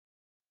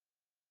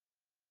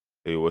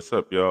Hey, what's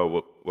up,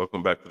 y'all?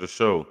 Welcome back to the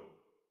show.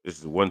 This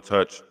is One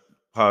Touch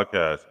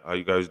Podcast. How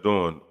you guys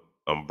doing?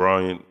 I'm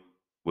Brian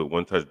with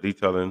One Touch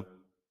Detailing.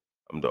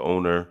 I'm the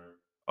owner.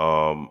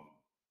 Um,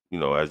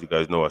 as you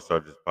guys know, I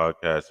started this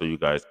podcast so you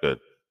guys could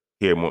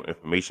hear more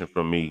information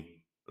from me,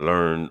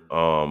 learn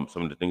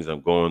some of the things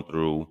I'm going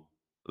through,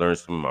 learn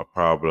some of my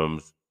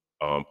problems,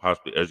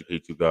 possibly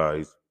educate you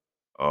guys.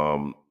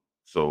 Um,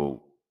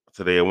 so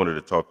today I wanted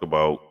to talk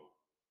about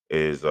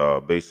is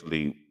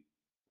basically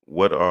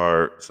what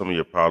are some of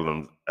your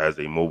problems as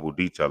a mobile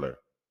detailer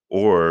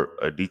or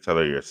a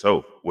detailer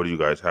yourself? What are you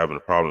guys having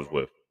problems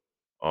with?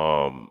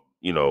 I'm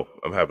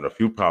having a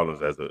few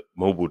problems as a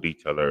mobile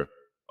detailer.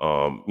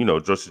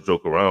 Just to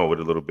joke around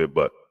with a little bit,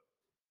 but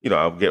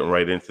I'm getting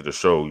right into the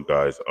show, you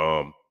guys.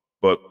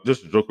 But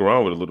just to joke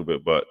around with a little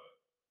bit, but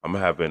I'm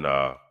having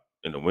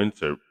in the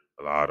winter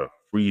a lot of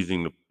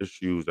freezing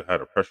issues. I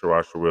had a pressure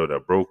washer wheel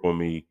that broke on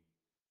me.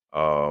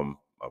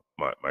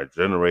 My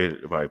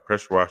generator, my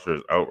pressure washer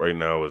is out right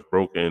now. Is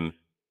broken.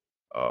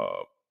 Uh,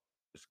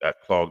 it's got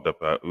clogged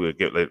up. We'll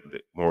get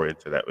more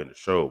into that in the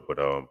show, but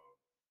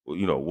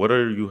what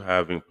are you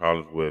having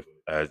problems with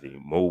as a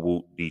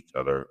mobile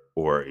detailer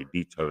or a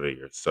detailer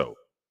yourself?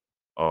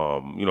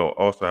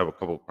 Also have a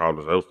couple of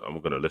problems else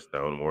I'm going to list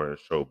down more in the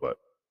show, but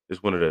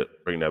just wanted to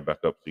bring that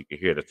back up so you can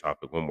hear the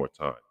topic one more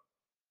time.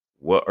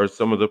 What are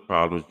some of the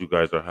problems you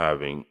guys are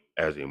having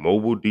as a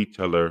mobile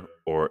detailer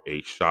or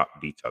a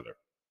shop detailer?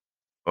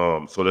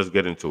 So let's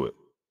get into it.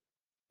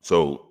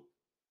 So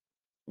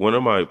one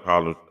of my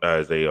problems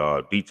as a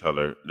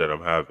detailer that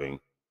I'm having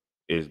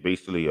is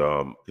basically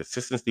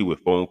consistency with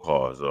phone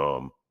calls.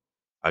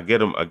 I get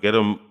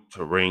them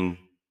to ring.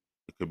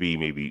 It could be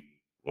maybe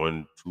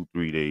 1, 2,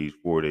 3 days,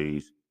 4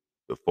 days.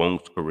 The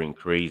phones could ring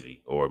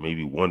crazy, or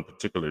maybe one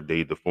particular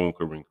day the phone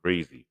could ring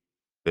crazy.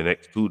 The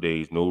next 2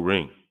 days, no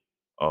ring.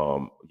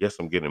 Yes,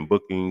 I'm getting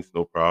bookings,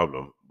 no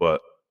problem,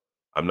 but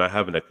I'm not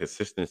having a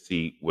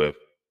consistency with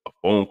a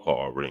phone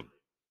call ring.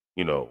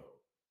 You know,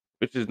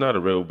 which is not a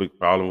real big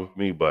problem with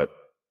me, but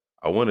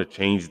I want to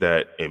change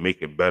that and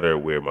make it better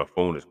where my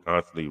phone is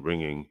constantly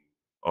ringing.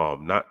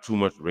 Not too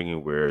much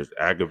ringing where it's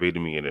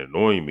aggravating me and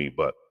annoying me,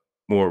 but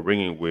more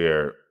ringing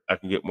where I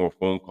can get more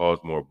phone calls,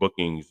 more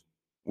bookings,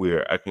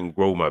 where I can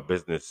grow my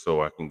business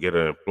so I can get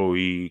an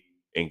employee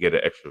and get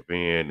an extra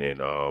van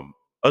and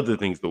other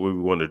things that we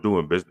want to do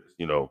in business.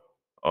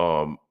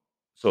 Um,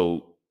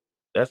 so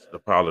that's the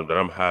problem that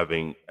I'm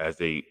having as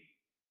a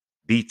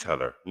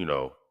detailer,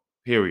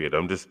 period.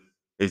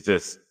 It's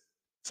just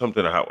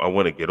something I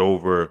want to get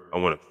over. I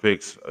want to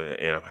fix,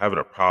 and I'm having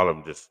a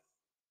problem just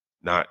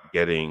not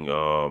getting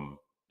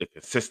the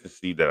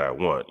consistency that I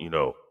want.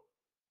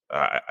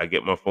 I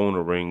get my phone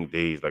to ring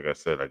days. Like I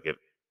said, I get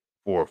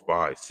 4,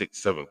 5, 6,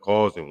 7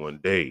 calls in one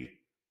day,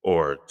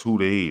 or 2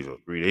 days or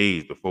 3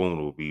 days. The phone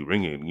will be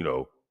ringing.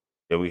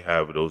 Then we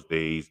have those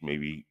days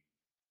maybe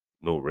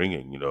no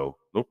ringing.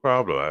 No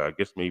problem. I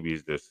guess maybe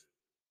it's just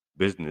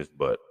business,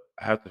 but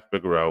I have to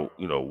figure out,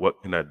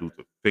 what can I do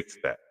to fix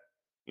that?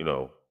 You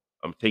know,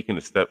 I'm taking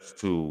the steps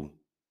to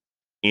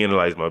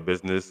analyze my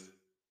business,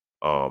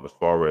 as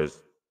far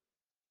as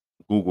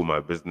Google my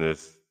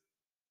business,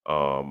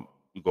 um,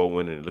 go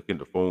in and look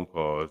into phone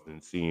calls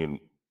and seeing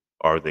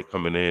are they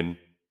coming in,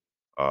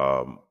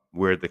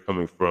 where are they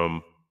coming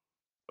from.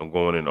 I'm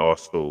going in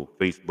also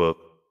Facebook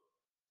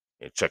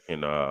and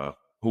checking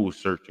who's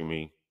searching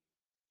me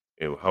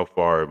and how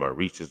far my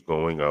reach is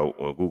going out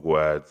on Google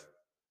Ads.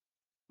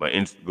 My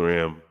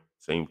Instagram,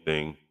 same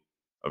thing.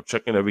 I'm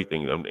checking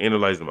everything. I'm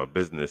analyzing my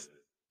business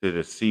to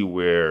just see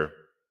where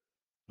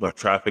my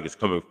traffic is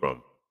coming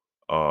from,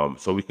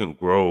 so we can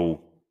grow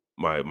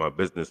my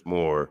business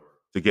more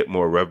to get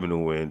more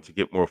revenue in, to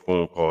get more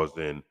phone calls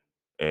in,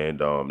 and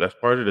that's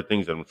part of the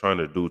things that I'm trying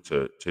to do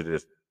to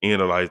just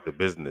analyze the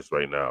business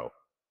right now.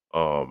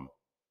 Um,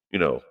 you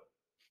know,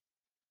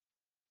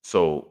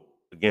 so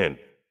again,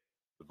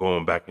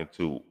 going back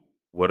into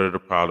what are the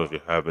problems you're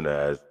having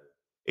as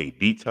a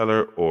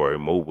detailer or a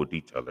mobile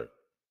detailer,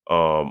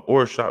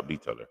 or a shop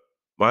detailer.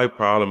 My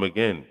problem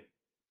again,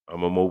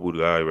 I'm a mobile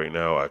guy right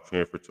now. I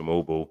transferred to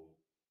mobile.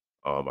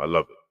 I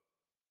love it.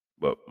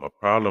 But my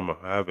problem I'm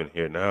having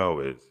here now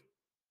is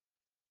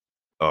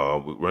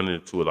we're running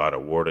into a lot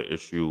of water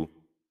issue.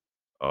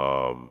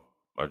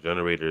 My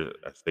generator,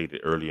 I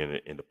stated earlier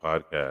in the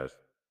podcast,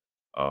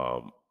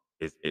 um,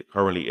 is it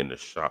currently in the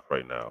shop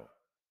right now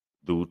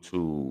due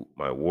to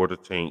my water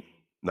tank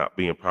not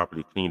being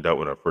properly cleaned out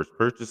when I first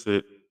purchased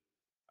it.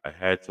 I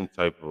had some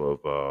type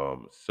of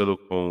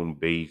silicone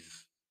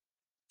base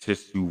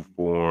tissue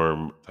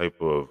form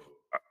type of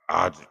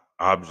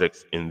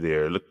objects in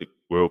there. It looked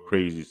real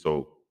crazy.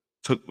 So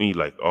took me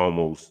like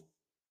almost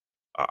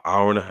an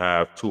hour and a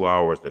half, 2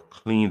 hours to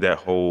clean that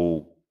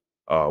whole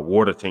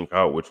water tank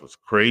out, which was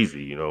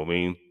crazy. You know what I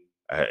mean?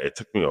 It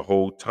took me a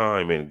whole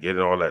time and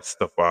getting all that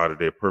stuff out of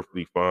there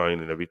perfectly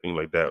fine and everything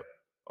like that.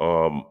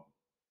 Um,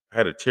 I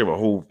had to tear my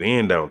whole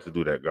van down to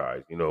do that,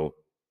 guys. I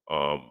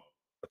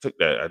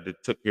did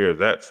took care of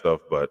that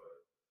stuff, but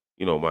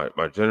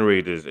my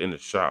generator's in the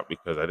shop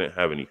because I didn't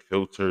have any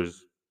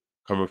filters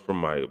coming from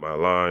my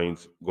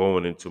lines,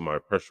 going into my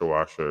pressure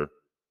washer.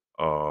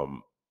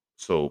 Um,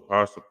 so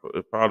part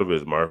of it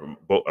is a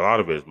lot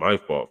of it is my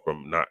fault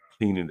from not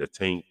cleaning the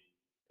tank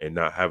and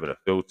not having a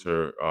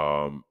filter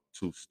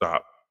to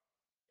stop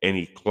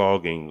any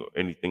clogging or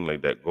anything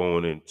like that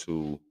going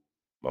into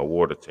my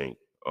water tank.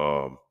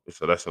 It's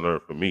a lesson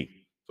learned for me.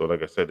 So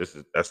like I said,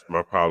 that's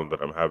my problem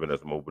that I'm having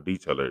as a mobile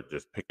detailer,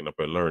 just picking up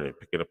and learning,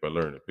 picking up and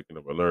learning, picking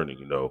up and learning,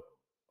 you know.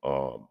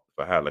 If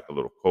I had like a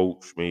little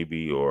coach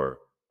maybe, or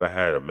if I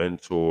had a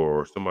mentor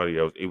or somebody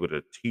that was able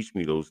to teach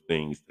me those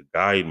things to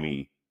guide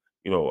me,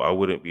 you know, I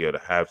wouldn't be able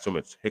to have so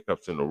much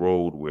hiccups in the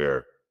road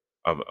where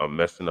I'm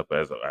messing up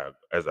as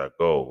I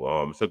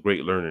go. It's a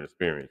great learning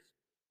experience,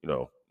 you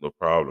know, no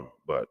problem.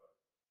 But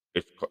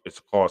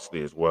it's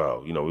costly as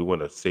well. You know, we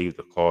want to save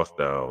the cost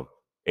down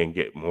and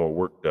get more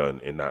work done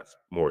and not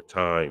more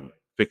time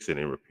fixing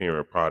and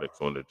repairing products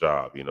on the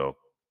job. You know,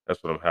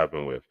 that's what I'm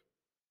having with.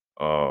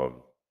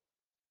 Um,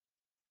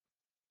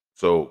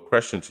 so,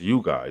 question to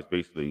you guys,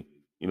 basically,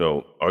 you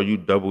know, are you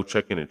double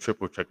checking and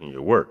triple checking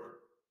your work?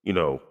 You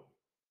know,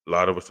 a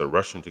lot of us are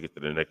rushing to get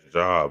to the next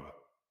job,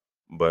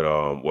 but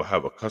we'll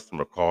have a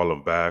customer call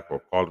them back or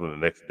call them the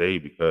next day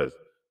because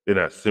they're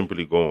not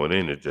simply going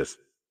in and just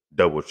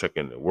double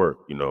checking the work.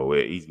 You know,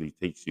 it easily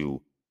takes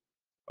you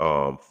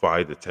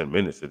 5 to 10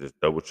 minutes to just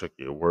double check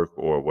your work.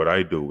 Or what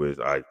I do is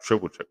I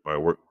triple check my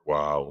work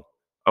while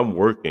I'm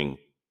working.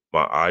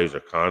 My eyes are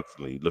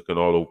constantly looking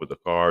all over the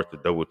car to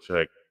double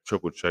check,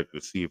 triple check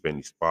to see if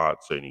any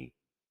spots, any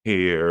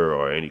hair,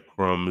 or any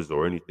crumbs,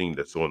 or anything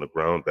that's on the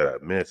ground that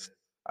I missed.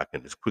 I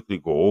can just quickly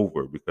go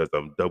over because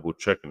I'm double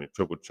checking and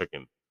triple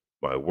checking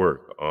my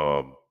work.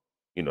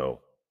 You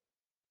know,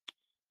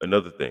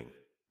 another thing,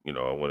 you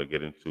know, I want to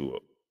get into.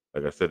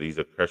 Like I said, these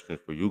are questions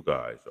for you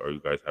guys. Are you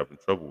guys having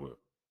trouble with?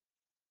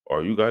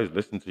 Or you guys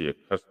listen to your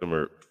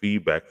customer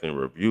feedbacks and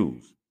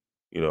reviews?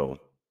 You know,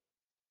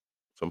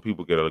 some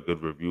people get a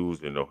good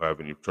reviews and don't have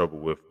any trouble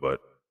with, but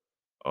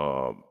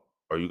um,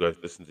 are you guys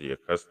listening to your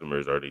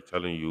customers? Are they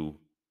telling you,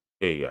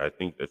 hey, I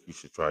think that you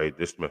should try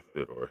this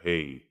method, or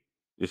hey,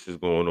 this is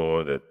going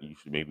on that you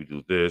should maybe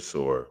do this,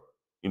 or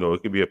you know,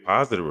 it could be a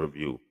positive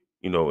review,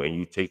 you know, and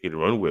you take it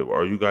and run with.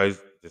 Or are you guys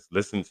just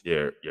listening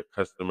to your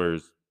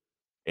customers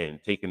and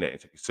taking that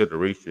into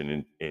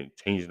consideration and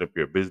changing up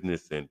your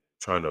business and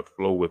trying to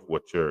flow with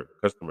what your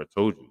customer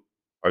told you?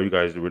 Are you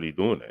guys really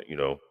doing that? You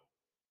know,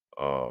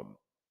 um,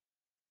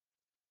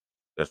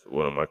 that's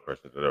one of my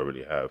questions that I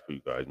really have for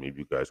you guys. Maybe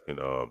you guys can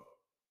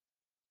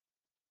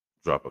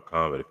drop a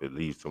comment if it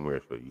leads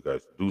somewhere for you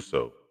guys to do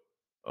so.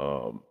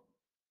 Um,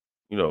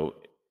 you know,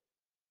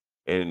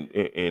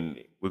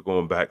 and we're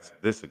going back to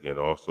this again.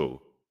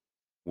 Also,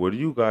 what are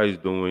you guys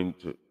doing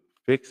to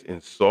fix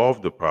and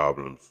solve the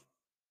problems?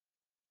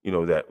 You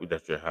know that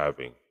you're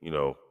having. You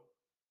know,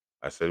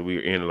 I said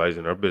we're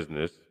analyzing our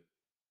business.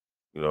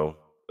 You know,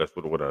 that's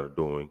what I'm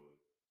doing.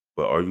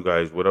 But are you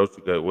guys what else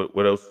you got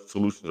what else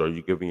solutions are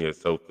you giving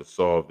yourself to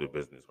solve the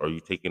business? Are you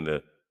taking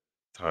the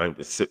time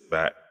to sit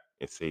back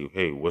and say,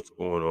 "Hey, what's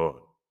going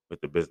on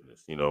with the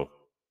business?" You know,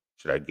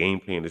 should I game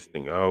plan this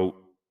thing out?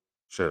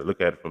 Should I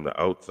look at it from the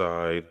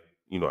outside?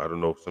 You know, I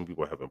don't know if some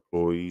people have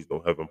employees,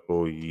 don't have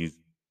employees.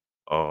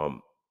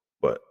 Um,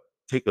 but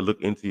take a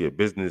look into your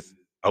business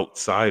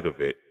outside of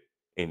it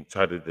and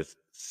try to just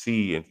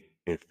see and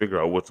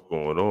figure out what's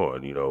going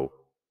on. You know,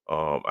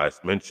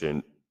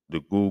 mentioned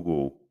the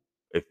Google,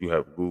 if you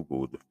have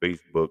Google, the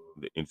Facebook,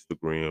 the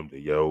Instagram, the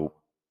Yelp,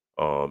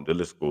 the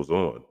list goes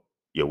on.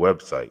 Your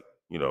website,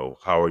 you know,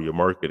 how are you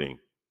marketing?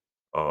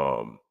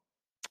 Um,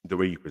 the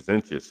way you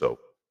present yourself.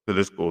 The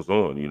list goes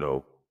on, you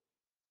know.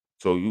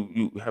 So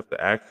you have to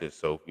ask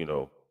yourself, you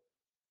know,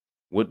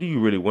 what do you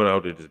really want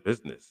out of this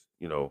business?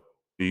 You know,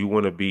 do you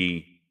want to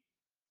be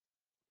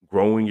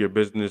growing your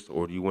business,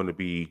 or do you want to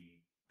be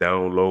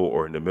down low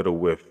or in the middle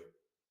with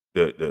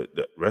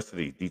the rest of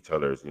these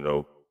detailers? You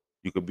know,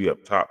 you could be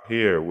up top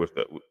here with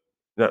the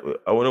not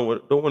I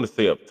don't want to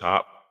say up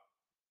top,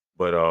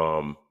 but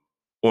on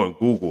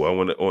Google, I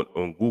want to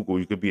on Google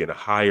you could be in a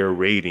higher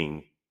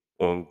rating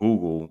on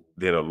Google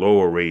than a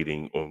lower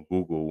rating on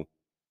Google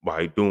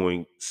by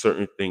doing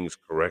certain things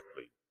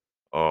correctly.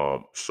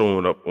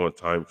 Showing up on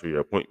time to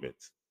your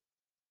appointments,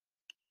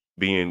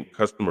 being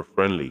customer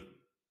friendly,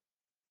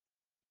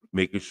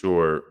 making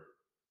sure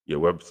your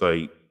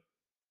website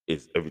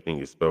is everything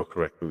is spelled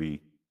correctly,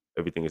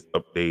 everything is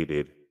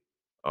updated,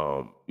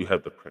 you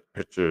have the correct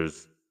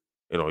pictures,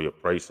 and all your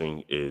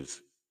pricing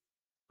is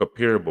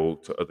comparable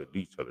to other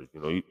retailers.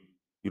 You know,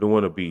 you don't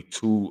want to be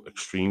too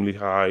extremely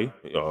high.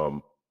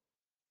 You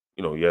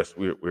know, yes,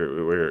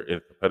 we're in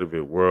a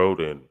competitive world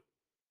and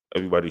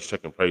everybody's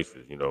checking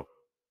prices. You know,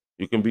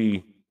 you can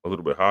be a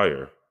little bit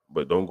higher,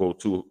 but don't go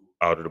too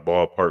out of the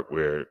ballpark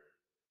where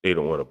they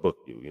don't want to book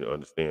you. You know,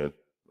 understand?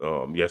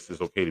 Yes,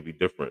 it's okay to be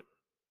different,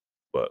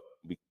 but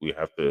we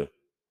have to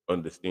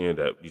understand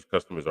that these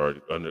customers are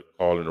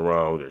calling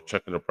around, they're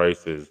checking the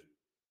prices,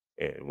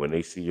 and when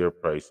they see your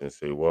price and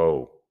say,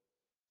 "Whoa,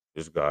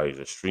 this guy is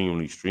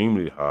extremely,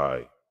 extremely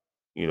high,"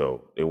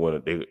 they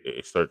want to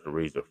they start to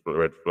raise a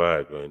red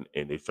flag,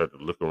 and they start to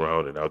look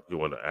around, and now they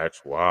want to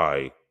ask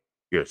why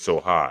you're so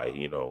high.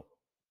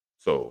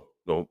 So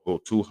don't go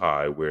too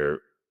high where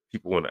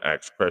people want to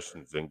ask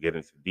questions and get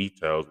into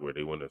details where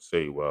they want to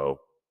say, well,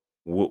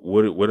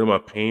 what am I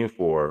paying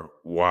for?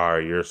 Why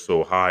you're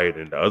so higher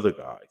than the other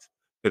guys?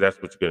 Because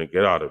that's what you're gonna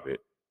get out of it,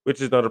 which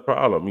is not a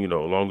problem, as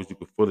long as you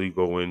can fully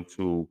go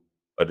into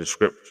a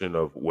description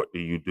of what do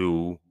you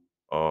do,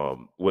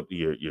 what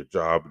your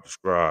job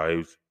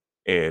describes,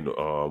 and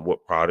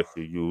what products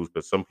you use.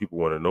 Because some people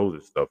want to know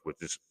this stuff, which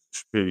is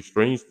pretty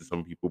strange to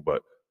some people,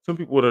 but some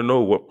people want to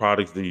know what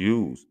products they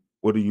use.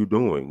 What are you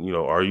doing?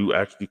 Are you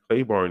actually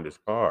clay barring this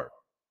car?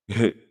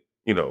 you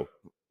know,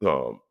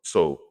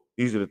 so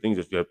these are the things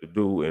that you have to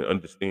do and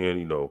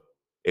understand.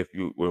 If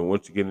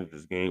once you get into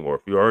this game, or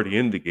if you're already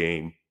in the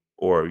game,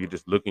 or you're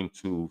just looking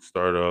to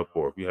start up,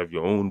 or if you have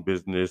your own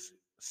business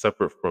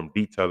separate from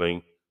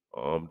detailing,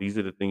 these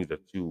are the things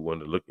that you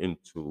want to look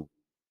into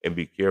and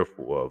be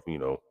careful of.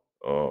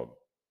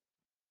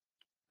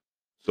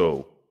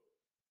 So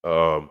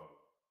um,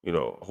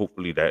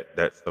 hopefully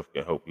that stuff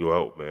can help you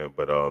out, man.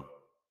 But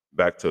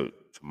back to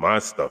my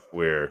stuff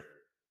where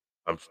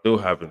I'm still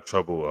having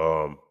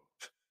trouble.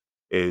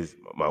 Is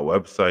my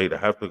website. I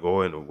have to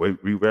go in and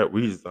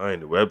redesign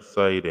the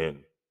website, and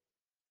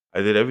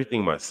I did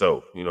everything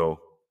myself.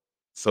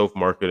 Self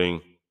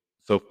marketing,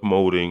 self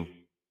promoting,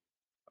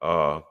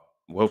 uh,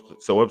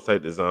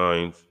 website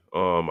designs.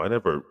 I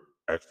never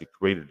actually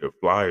created the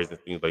flyers and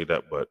things like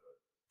that, but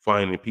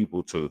finding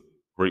people to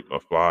create my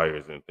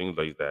flyers and things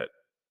like that.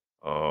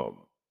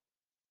 Um,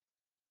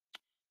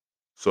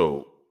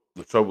 so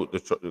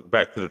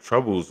back to the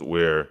troubles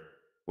where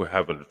we're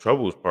having the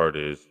troubles part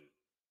is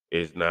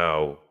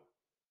now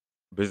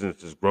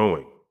business is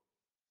growing.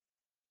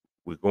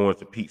 We're going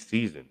to peak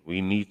season.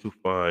 We need to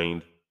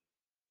find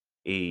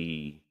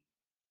a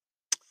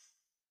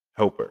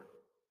helper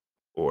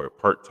or a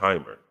part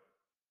timer,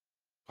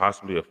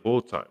 possibly a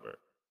full timer.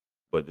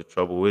 But the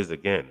trouble is,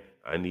 again,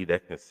 I need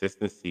that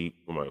consistency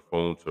for my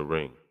phone to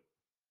ring.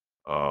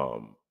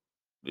 Um,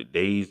 the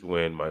days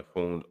when my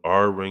phones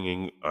are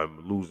ringing,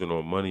 I'm losing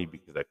on money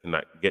because I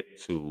cannot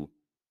get to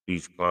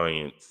these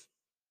clients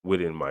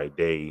within my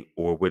day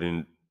or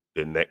within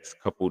the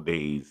next couple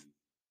days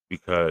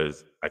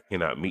because I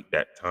cannot meet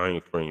that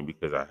time frame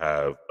because I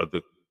have other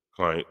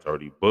clients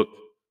already booked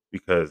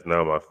because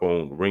now my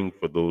phone ring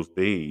for those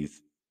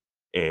days,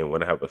 and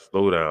when I have a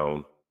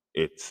slowdown,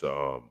 it's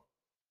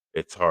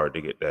it's hard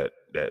to get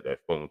that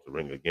phone to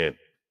ring again,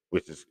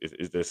 which is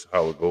just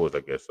how it goes,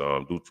 I guess.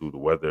 Due to the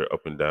weather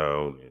up and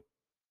down, and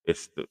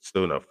it's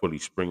still not fully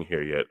spring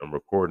here yet. I'm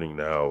recording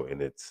now,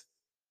 and it's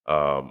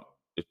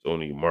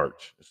only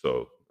March,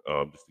 so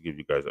just to give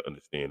you guys an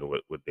understanding of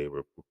what day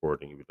we're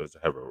recording, because I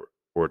have a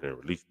recording and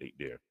release date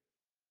there.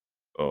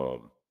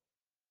 Um,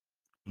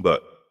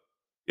 but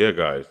yeah,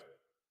 guys,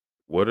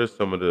 what are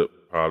some of the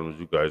problems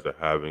you guys are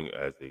having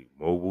as a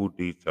mobile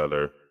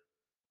detailer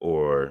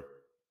or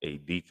a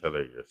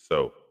detailer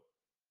yourself?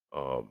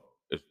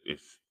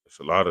 It's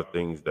a lot of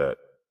things that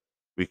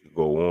we could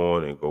go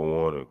on and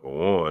go on and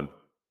go on,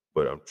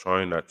 but I'm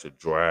trying not to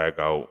drag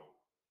out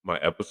my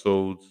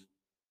episodes.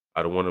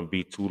 I don't want to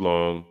be too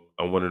long.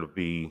 I want it to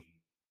be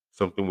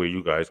something where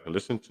you guys can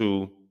listen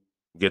to,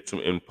 get some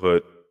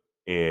input,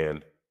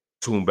 and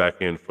tune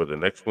back in for the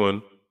next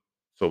one.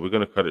 So we're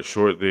gonna cut it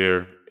short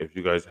there. If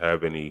you guys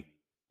have any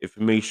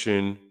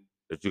information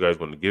that you guys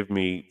want to give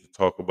me to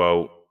talk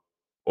about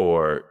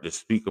or to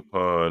speak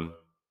upon,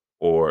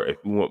 or if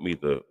you want me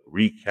to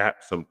recap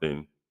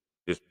something,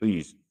 just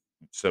please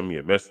send me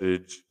a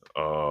message.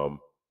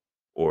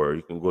 Or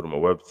you can go to my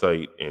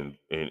website and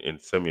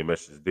send me a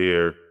message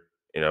there.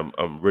 And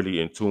I'm really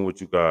in tune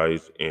with you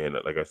guys. And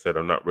like I said,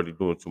 I'm not really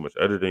doing too much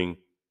editing.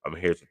 I'm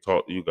here to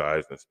talk to you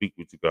guys and speak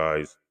with you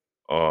guys.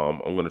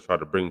 I'm gonna try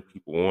to bring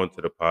people on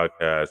to the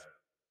podcast.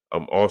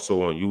 I'm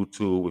also on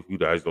YouTube. If you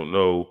guys don't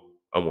know,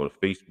 I'm on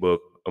Facebook.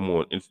 I'm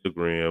on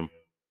Instagram.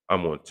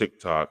 I'm on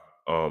TikTok.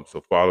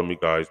 So follow me,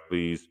 guys,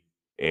 please.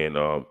 And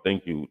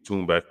thank you.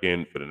 Tune back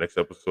in for the next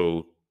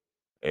episode.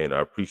 And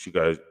I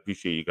appreciate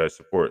you guys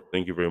support.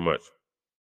 Thank you very much.